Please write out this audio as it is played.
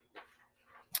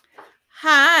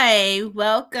Hi,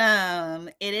 welcome.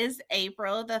 It is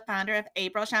April, the founder of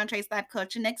April Shine Trace Life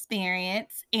Coaching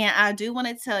Experience. And I do want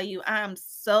to tell you, I'm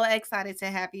so excited to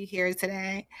have you here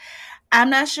today.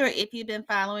 I'm not sure if you've been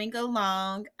following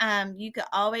along. You can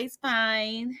always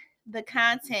find the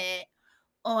content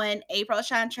on April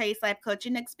Shine Trace Life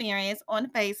Coaching Experience on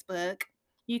Facebook.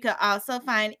 You can also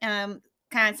find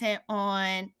content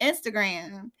on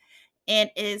Instagram, and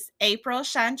it's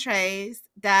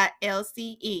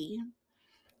aprilshantrace.lce.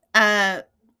 Uh,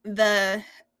 the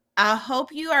I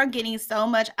hope you are getting so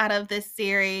much out of this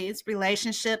series,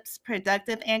 Relationships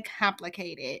Productive and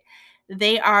Complicated.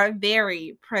 They are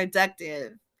very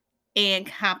productive and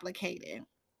complicated.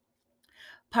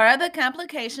 Part of the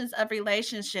complications of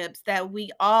relationships that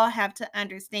we all have to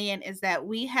understand is that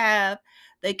we have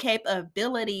the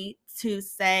capability to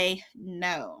say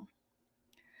no.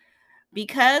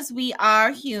 Because we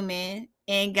are human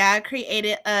and God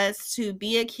created us to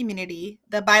be a community,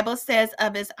 the Bible says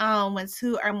of his own, when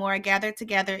two or more are gathered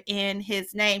together in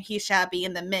his name, he shall be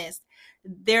in the midst.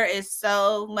 There is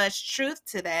so much truth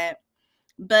to that.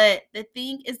 But the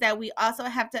thing is that we also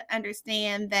have to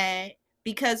understand that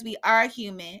because we are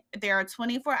human, there are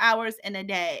 24 hours in a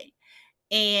day.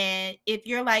 And if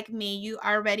you're like me, you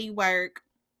already work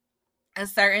a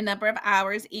certain number of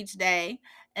hours each day.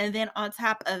 And then on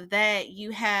top of that,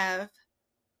 you have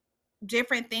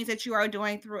different things that you are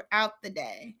doing throughout the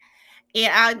day.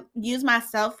 And I use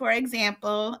myself for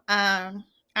example. I'm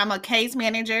a case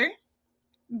manager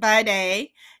by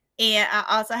day, and I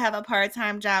also have a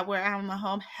part-time job where I'm a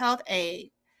home health aide.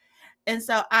 And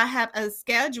so I have a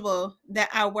schedule that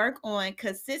I work on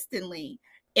consistently.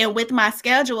 And with my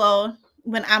schedule,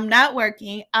 when I'm not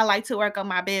working, I like to work on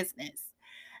my business.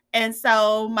 And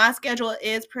so my schedule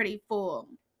is pretty full.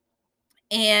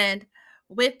 And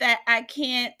with that, I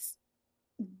can't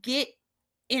get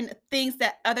in things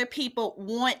that other people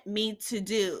want me to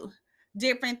do,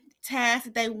 different tasks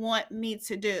that they want me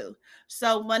to do.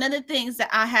 So one of the things that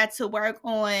I had to work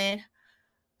on,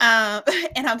 and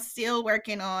I'm still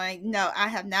working on, no, I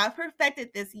have not perfected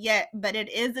this yet, but it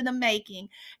is in the making,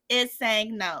 is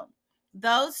saying no.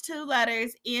 Those two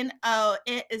letters, N-O,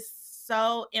 it is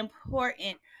so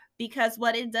important because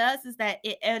what it does is that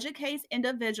it educates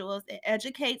individuals, it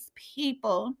educates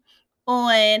people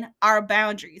on our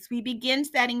boundaries. We begin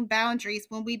setting boundaries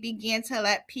when we begin to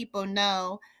let people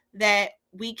know that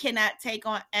we cannot take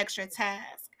on extra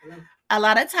tasks. A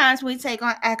lot of times when we take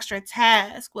on extra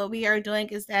tasks, what we are doing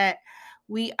is that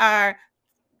we are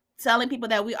telling people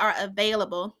that we are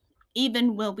available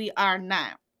even when we are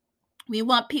not. We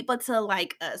want people to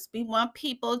like us. We want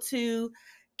people to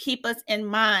keep us in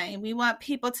mind. We want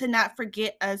people to not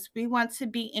forget us. We want to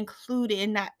be included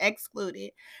and not excluded.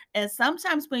 And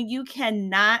sometimes when you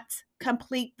cannot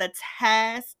complete the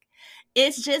task,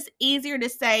 it's just easier to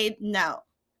say no.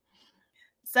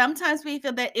 Sometimes we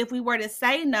feel that if we were to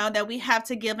say no, that we have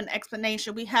to give an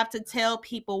explanation. We have to tell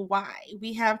people why.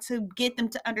 We have to get them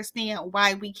to understand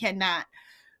why we cannot.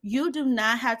 You do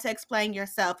not have to explain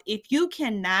yourself. If you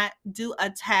cannot do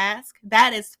a task,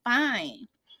 that is fine.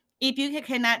 If you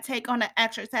cannot take on an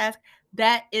extra task,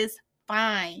 that is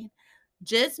fine.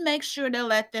 Just make sure to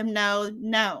let them know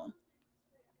no.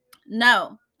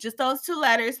 No. Just those two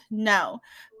letters, no.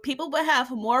 People would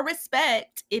have more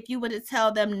respect if you were to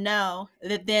tell them no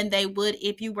than they would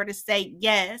if you were to say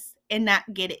yes and not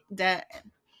get it done.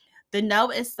 The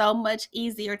no is so much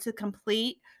easier to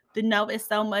complete. The no is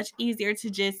so much easier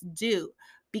to just do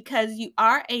because you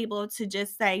are able to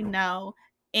just say no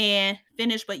and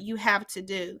finish what you have to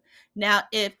do. Now,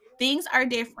 if things are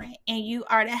different and you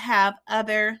are to have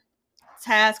other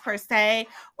tasks per se,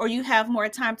 or you have more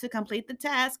time to complete the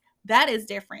task, that is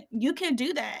different. You can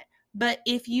do that. But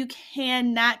if you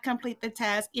cannot complete the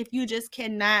task, if you just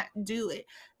cannot do it,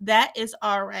 that is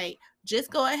all right.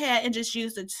 Just go ahead and just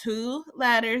use the two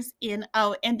letters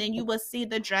N-O, and then you will see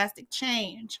the drastic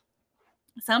change.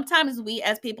 Sometimes we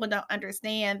as people don't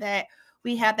understand that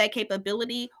we have that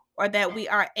capability or that we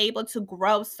are able to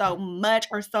grow so much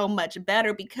or so much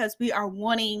better because we are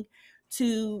wanting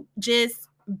to just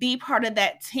be part of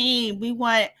that team. We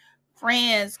want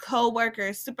friends,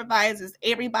 co-workers, supervisors,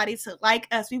 everybody to like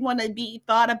us. We want to be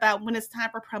thought about when it's time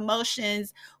for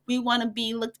promotions. We want to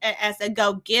be looked at as a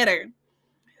go-getter.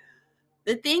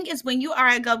 The thing is, when you are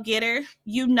a go-getter,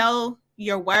 you know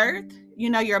your worth,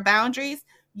 you know your boundaries,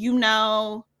 you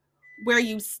know where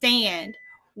you stand.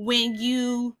 When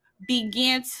you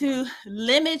begin to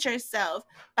limit yourself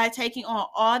by taking on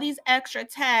all these extra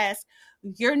tasks,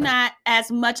 you're not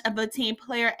as much of a team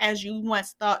player as you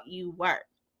once thought you were.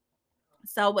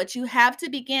 So what you have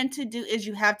to begin to do is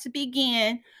you have to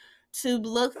begin to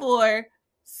look for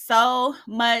so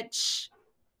much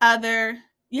other,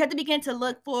 you have to begin to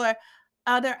look for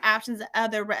other options,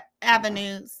 other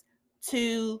avenues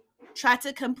to try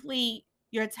to complete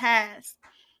your task.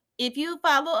 If you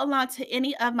follow along to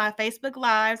any of my Facebook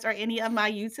lives or any of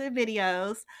my YouTube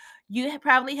videos, you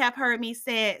probably have heard me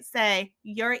say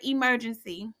your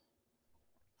emergency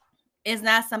is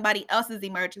not somebody else's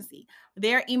emergency.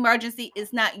 Their emergency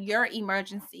is not your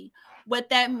emergency. What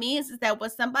that means is that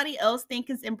what somebody else thinks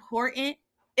is important,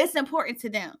 it's important to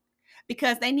them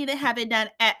because they need to have it done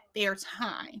at their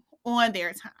time, on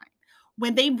their time.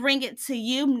 When they bring it to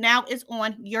you, now it's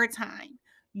on your time.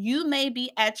 You may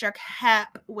be at your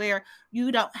cap where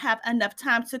you don't have enough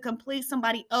time to complete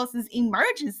somebody else's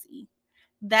emergency.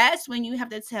 That's when you have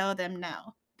to tell them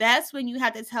no. That's when you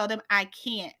have to tell them I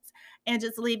can't, and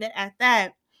just leave it at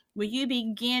that. When you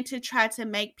begin to try to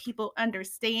make people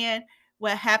understand,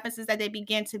 what happens is that they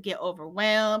begin to get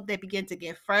overwhelmed, they begin to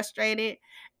get frustrated,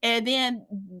 and then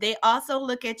they also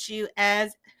look at you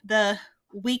as the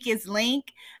weakest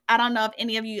link. I don't know if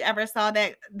any of you ever saw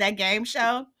that game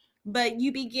show, but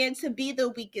you begin to be the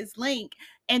weakest link,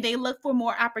 and they look for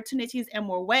more opportunities and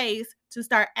more ways to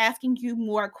start asking you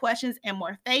more questions and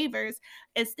more favors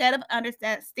instead of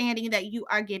understanding that you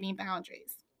are giving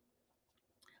boundaries.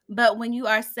 But when you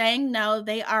are saying no,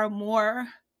 they are more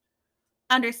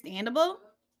understandable.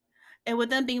 And with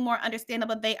them being more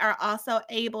understandable, they are also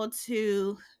able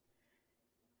to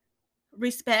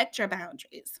respect your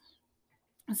boundaries.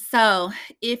 So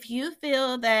if you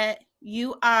feel that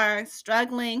you are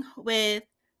struggling with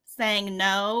saying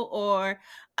no, or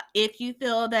if you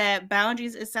feel that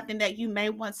boundaries is something that you may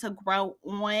want to grow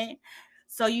on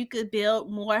so you could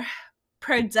build more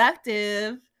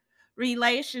productive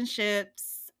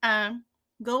relationships,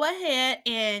 go ahead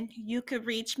and you could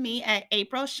reach me at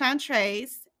April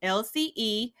Chantrace,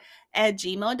 LCE, at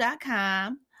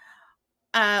gmail.com.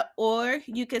 Or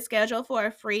you could schedule for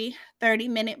a free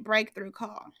 30-minute breakthrough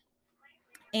call.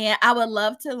 And I would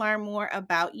love to learn more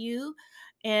about you.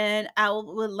 And I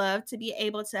would love to be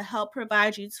able to help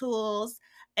provide you tools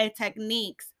and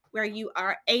techniques where you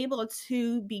are able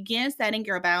to begin setting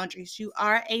your boundaries. You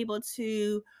are able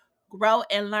to grow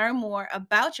and learn more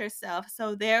about yourself.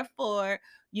 So, therefore,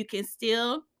 you can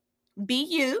still be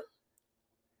you,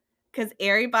 because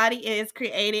everybody is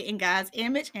created in God's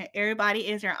image and everybody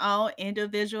is your own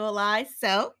individualized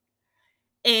self.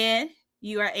 And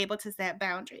you are able to set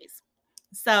boundaries.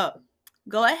 So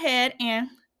go ahead and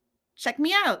check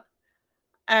me out.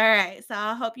 All right. So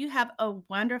I hope you have a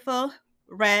wonderful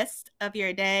rest of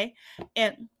your day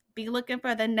and be looking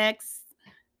for the next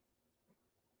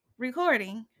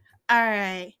recording. All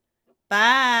right.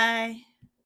 Bye.